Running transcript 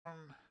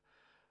from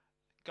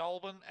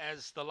Goulburn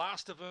as the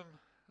last of them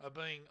are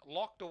being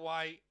locked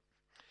away.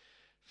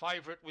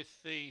 Favourite with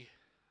the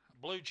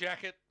blue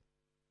jacket,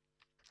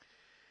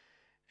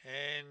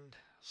 and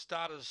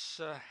starters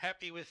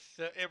happy with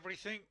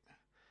everything.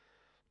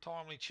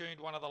 Timely tuned,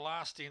 one of the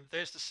last in.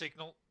 There's the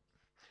signal.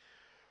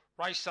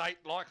 Race 8,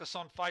 like us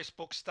on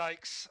Facebook,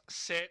 stakes,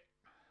 set,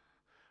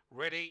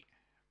 ready.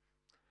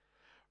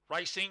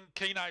 Racing,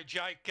 Keno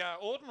Jake,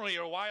 ordinarily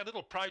away. A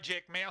little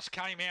Project Mouse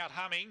came out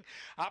humming.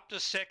 Up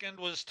to second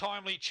was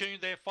Timely Tuned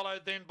there,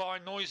 followed then by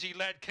Noisy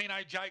Lad.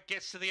 Keno Jake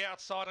gets to the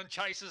outside and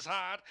chases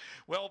hard.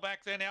 Well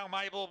back then, Al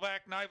Mabel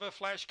back. Nova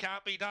Flash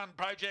can't be done.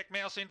 Project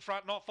Mouse in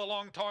front, not for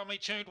long. Timely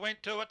Tuned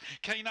went to it.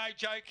 Keno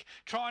Jake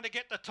trying to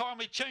get the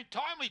Timely Tuned.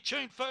 Timely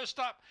Tuned first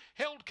up,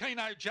 held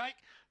Keno Jake.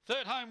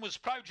 Third home was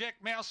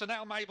Project Mouse and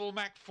Al Mabel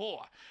Mac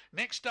 4.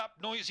 Next up,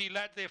 Noisy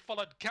Lad there,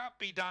 followed Can't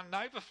Be Done.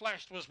 Nova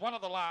Flashed was one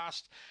of the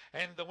last,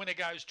 and the winner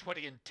goes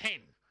 20 and 10.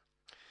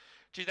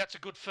 Gee, that's a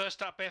good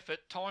first up effort.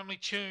 Timely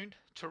Tuned,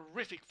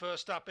 terrific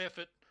first up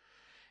effort.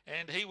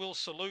 And he will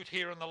salute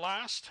here in the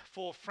last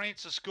for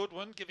Frances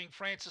Goodwin, giving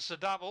Frances a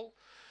double.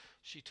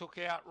 She took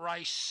out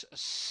race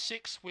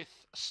 6 with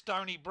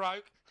Stony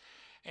Broke.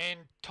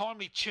 And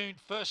Timely Tuned,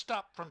 first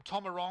up from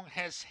Tomarong,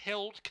 has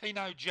held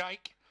Keno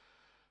Jake,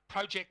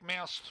 Project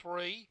Mouse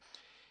 3,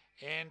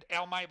 and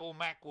Al Mabel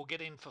Mac will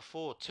get in for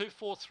 4. 2,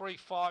 4, 3,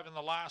 5 in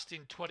the last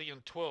in 20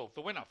 and 12.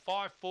 The winner,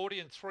 540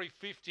 and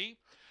 350.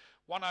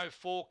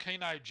 104,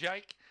 Keno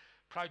Jake.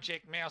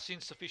 Project Mouse,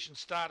 insufficient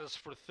starters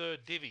for a third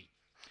divvy.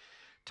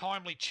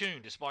 Timely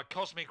Tuned is by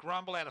Cosmic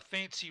Rumble out of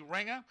Fancy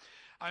Ranger,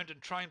 owned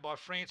and trained by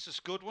Frances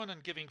Goodwin,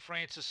 and giving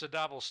Frances a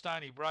double.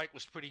 Stony Break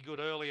was pretty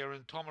good earlier,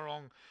 and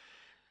Tomarong,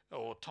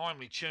 or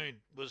Timely Tuned,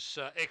 was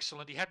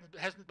excellent. He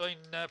hasn't been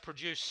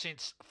produced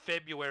since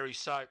February,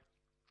 so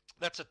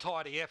that's a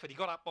tidy effort. He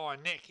got up by a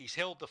neck. He's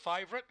held the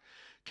favourite,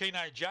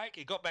 Keno Jake.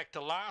 He got back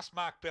to last,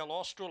 Mark Bell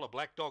Austral, a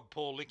Black Dog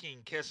Paul Licking,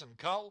 Kes and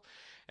Cole.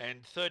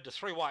 And third to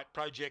 3 White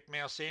Project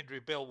Mouse,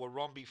 Andrew Bell,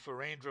 Warrombi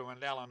for Andrew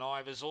and Alan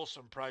Ivers.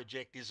 Awesome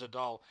Project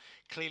Isidole,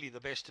 clearly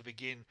the best to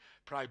begin,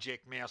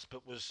 Project Mouse,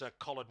 but was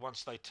collared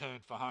once they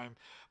turned for home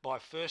by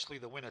firstly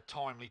the winner,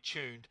 Timely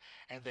Tuned,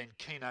 and then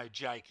Keno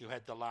Jake, who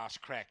had the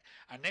last crack.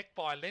 A neck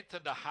by length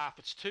and a half.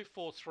 It's 2,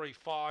 4, 3,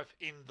 5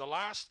 in the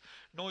last.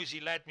 Noisy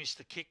Lad missed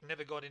the kick,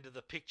 never got into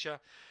the picture.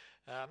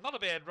 Not a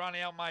bad run.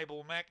 Al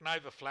Mabel Mac,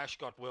 Nova Flash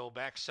got well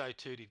back, so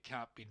too did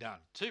Can't Be Done.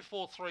 2,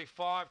 4, 3,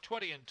 5,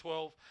 20 and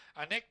 12.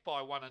 A neck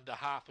by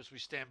 1.5 as we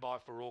stand by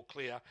for all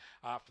clear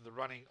after the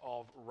running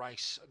of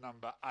race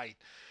number 8.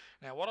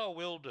 Now what I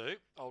will do,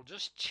 I'll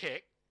just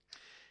check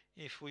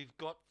if we've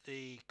got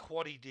the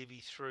quaddie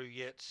divvy through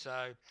yet.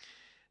 So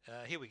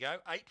here we go,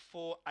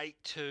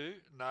 8482.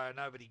 No,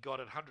 nobody got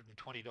it.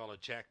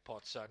 $120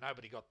 jackpot, so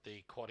nobody got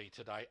the quaddie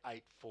today.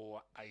 8,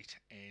 4, 8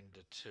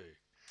 and 2.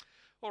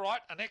 All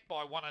right, a neck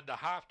by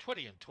 1.5,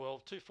 20 and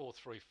 12, 2, 4,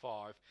 3,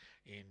 5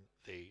 in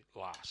the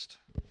last.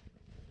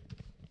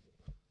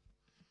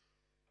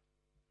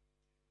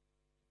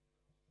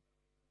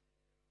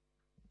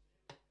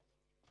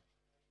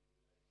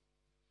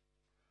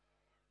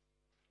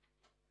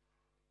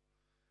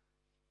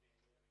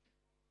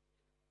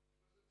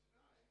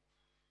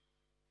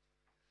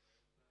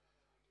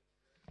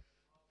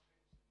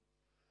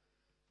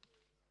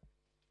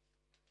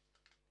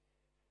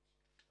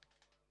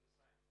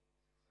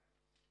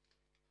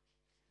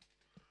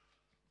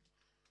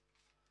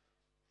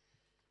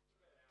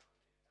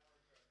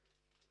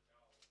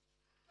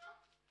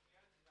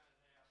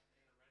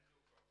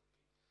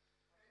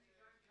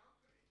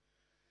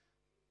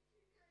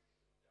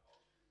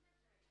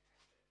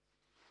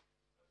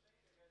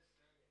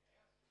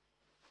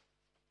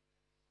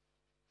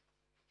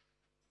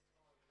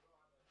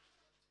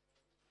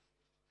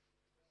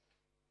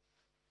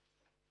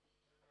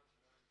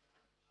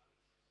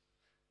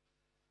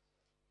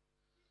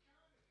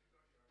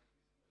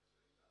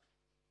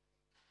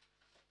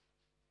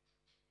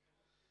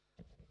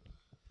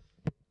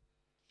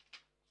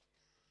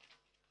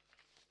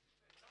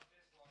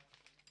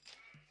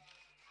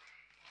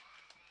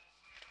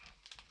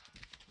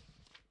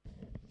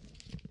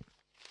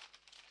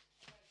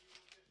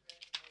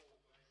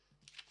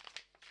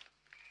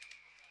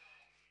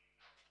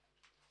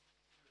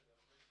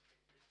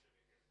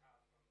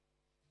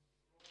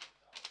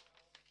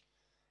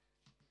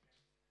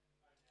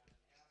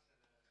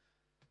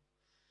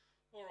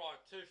 All right,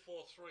 2,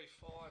 4, 3,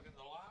 5 in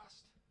the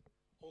last.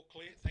 All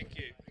clear. Thank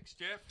you. Thanks,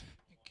 Jeff.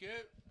 Thank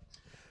you.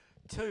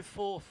 2,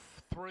 4,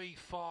 3,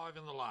 5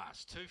 in the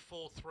last. 2,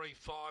 4, 3,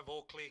 5.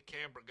 All clear.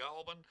 Canberra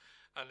Goulburn.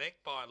 A neck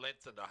by a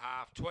length and a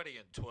half. 20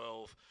 and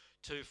 12.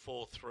 2,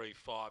 4, 3,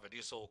 5. It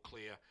is all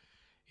clear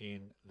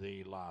in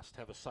the last.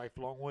 Have a safe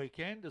long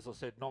weekend. As I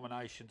said,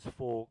 nominations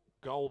for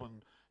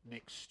Goulburn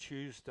next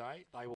Tuesday. They will